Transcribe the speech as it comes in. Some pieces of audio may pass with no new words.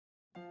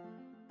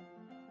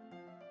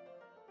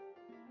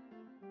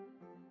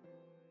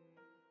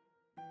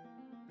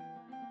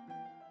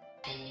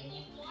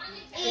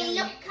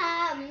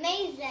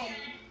ready.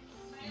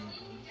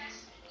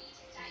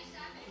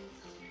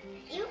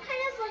 You kind of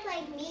look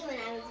like me when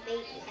I was a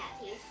baby,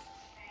 Matthews.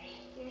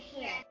 Your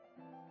hair.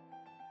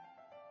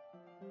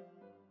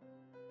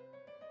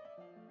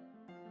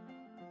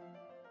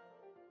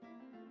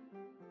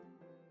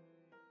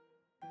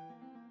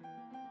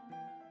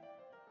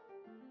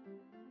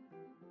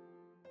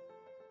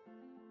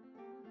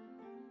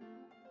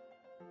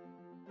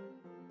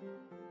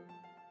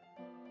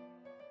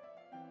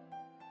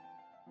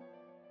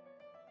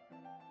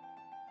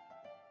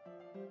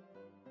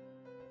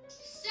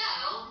 So,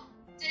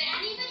 did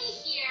anybody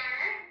here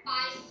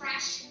buy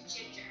fresh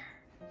ginger?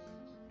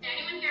 Did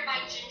anyone here buy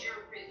ginger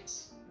root?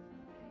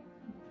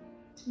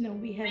 No,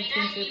 we have Raina,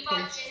 ginger you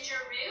bought paste. ginger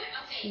root?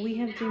 Okay. We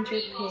have and ginger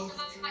you also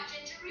paste. bought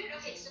ginger root?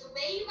 Okay, so the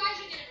way you guys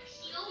are going to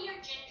peel your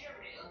ginger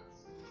root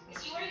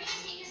is you are going to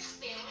take a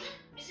spoon.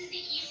 This is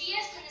the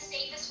easiest and the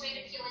safest way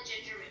to peel a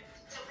ginger root.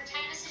 So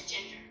pretend this is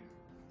ginger.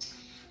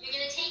 You're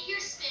going to take your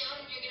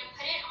spoon and you're going to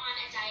put it on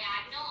a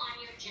diagonal on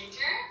your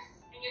ginger,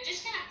 and you're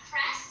just going to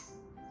press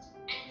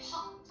and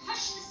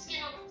push the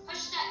skin,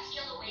 push that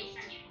peel away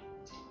from you.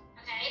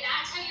 Okay,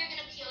 that's how you're going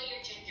to peel your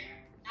ginger.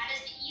 That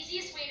is the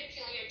easiest way to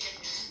peel your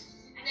ginger.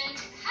 And then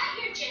to cut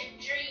your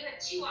ginger, you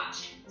have two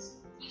options.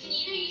 You can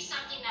either use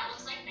something that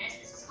looks like this.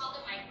 This is called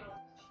a micro.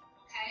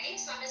 Okay,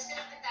 so I'm just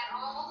going to put that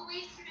all the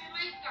way through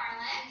my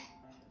garlic.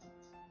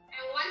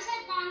 And once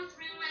I've gone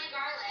through my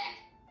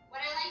garlic,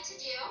 what I like to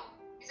do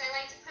is I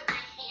like to put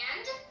my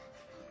hand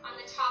on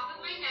the top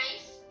of my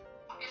knife,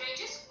 and I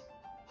just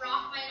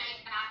rock my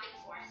knife back and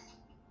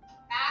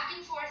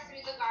forth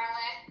through the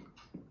garlic,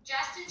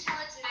 just until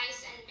it's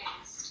nice and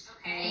mixed,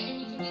 okay? And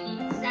you can do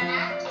the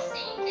exact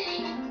same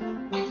thing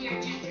with your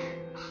ginger.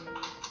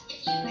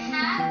 If you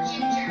have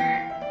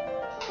ginger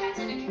that's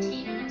in a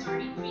container that's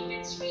already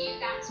pre-mixed for you,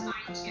 that's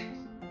fine too.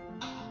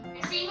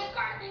 And same with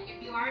garlic.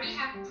 If you already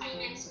have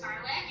pre-mixed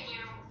garlic and you're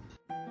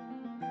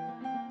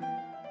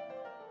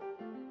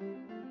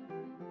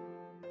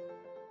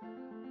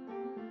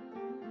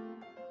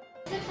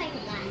Looks like a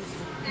mess.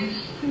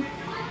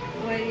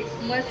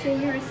 What's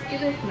in your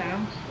skillet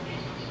now?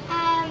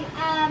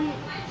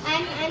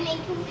 I'm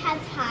making pad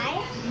thai,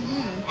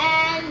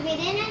 and we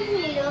didn't have the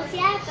noodles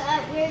yet,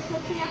 but we're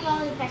cooking up all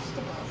the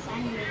vegetables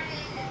I'm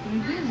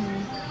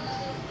making.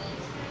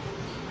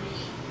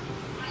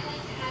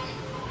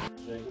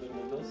 Regular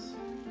noodles?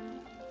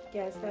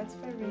 Yes, that's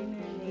for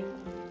Raina and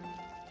Nathan.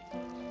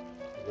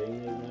 Raina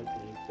is not going to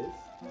eat this?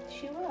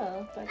 She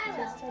will, but I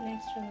just an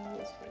extra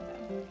noodles for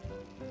them.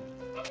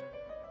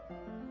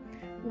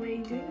 What are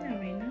you doing now,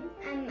 Raina?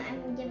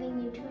 I'm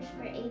giving you toast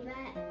for Ava.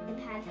 The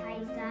pad thai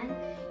is done.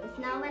 It's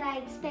not what I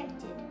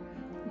expected.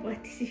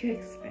 What did you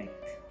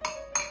expect?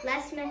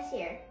 Less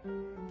messier.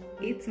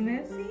 It's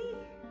messy?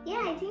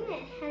 Yeah, I think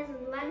it has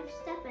a lot of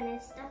stuff and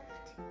it's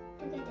stuffed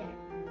together.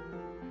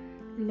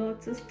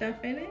 Lots of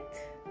stuff in it?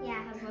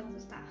 Yeah, it has lots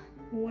of stuff.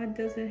 What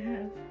does it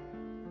have?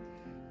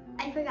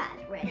 I forgot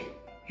already.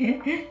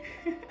 Okay.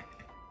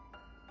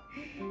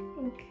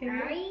 Oh yeah.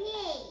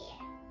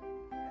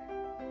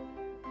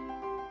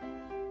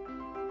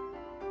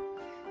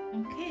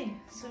 Okay,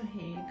 so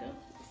here you go.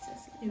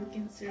 You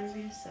can serve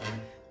yourself.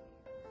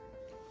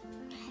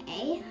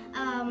 Okay.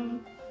 I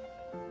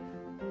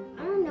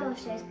don't know if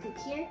should I cook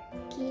here,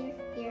 here,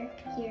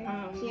 here,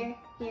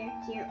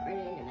 or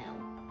in the middle.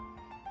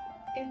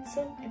 It's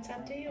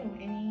up to you.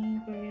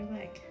 Anywhere you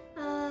like.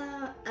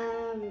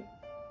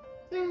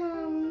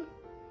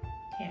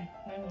 Here,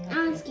 let me help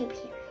I'll you. skip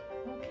here.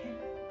 Okay.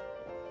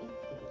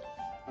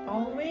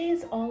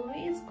 Always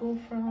go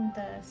from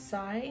the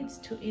sides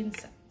to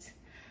inside.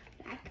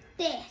 Like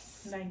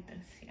this. Like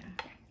this, yeah.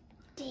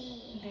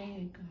 There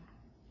you go.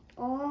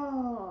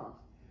 Oh,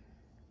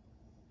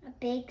 a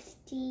big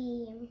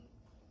steam.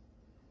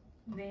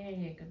 There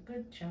you go.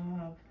 Good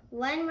job.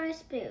 One more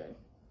spoon,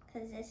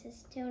 because this is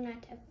still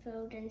not a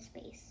filled in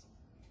space.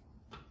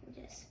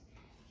 Just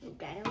move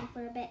that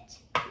over a bit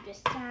to the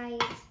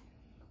sides.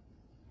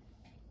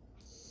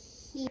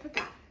 He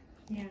forgot.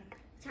 Yeah. I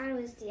thought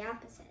it was the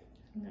opposite.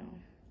 No.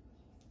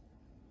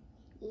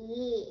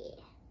 Yeah.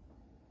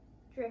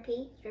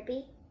 Drippy,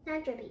 drippy,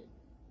 not drippy.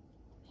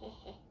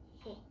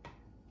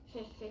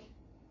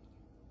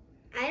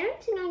 I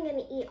don't think I'm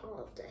gonna eat all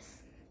of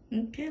this.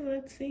 Okay,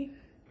 let's see.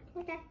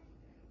 Okay.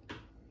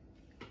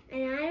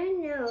 And I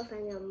don't know if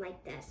I'm gonna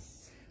like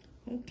this.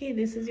 Okay,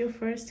 this is your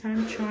first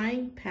time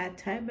trying pad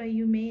thai, but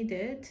you made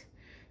it.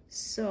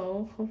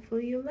 So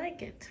hopefully you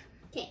like it.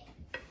 Okay.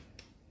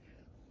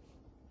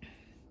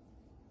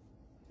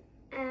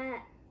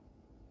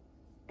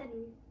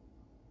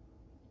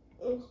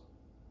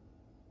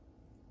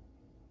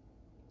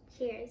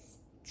 Cheers.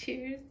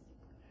 Cheers.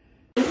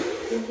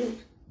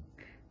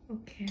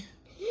 Okay.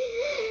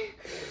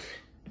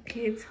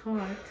 Okay, it's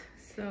hot,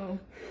 so.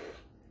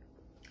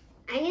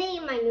 I'm gonna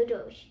eat my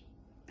noodles.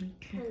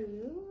 Okay.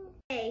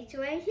 Okay,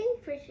 so I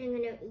think first I'm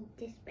gonna eat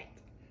this bit.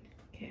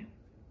 Okay.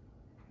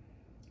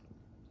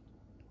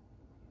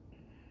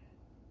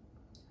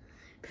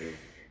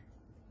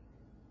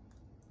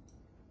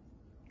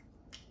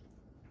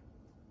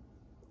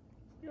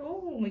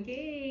 Oh,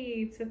 yay.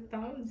 it's a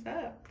thumbs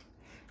up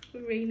for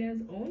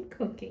Raina's own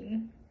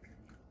cooking.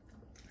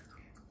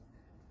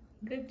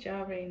 Good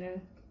job, Raina.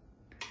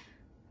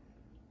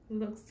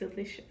 Looks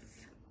delicious.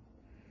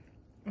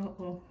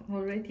 Uh-oh,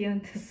 already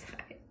on the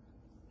side.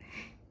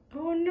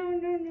 Oh, no,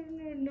 no, no,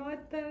 no,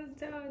 not thumbs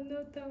down,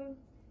 no thumbs.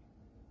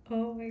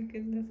 Oh my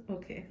goodness.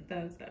 Okay,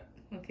 thumbs up.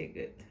 Okay,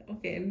 good.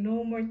 Okay,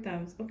 no more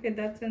thumbs. Okay,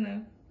 that's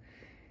enough.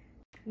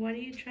 What are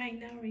you trying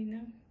now,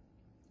 Raina?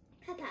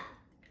 Pepper.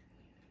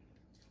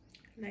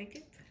 Like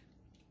it?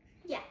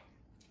 Yeah.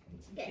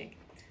 Good. Okay.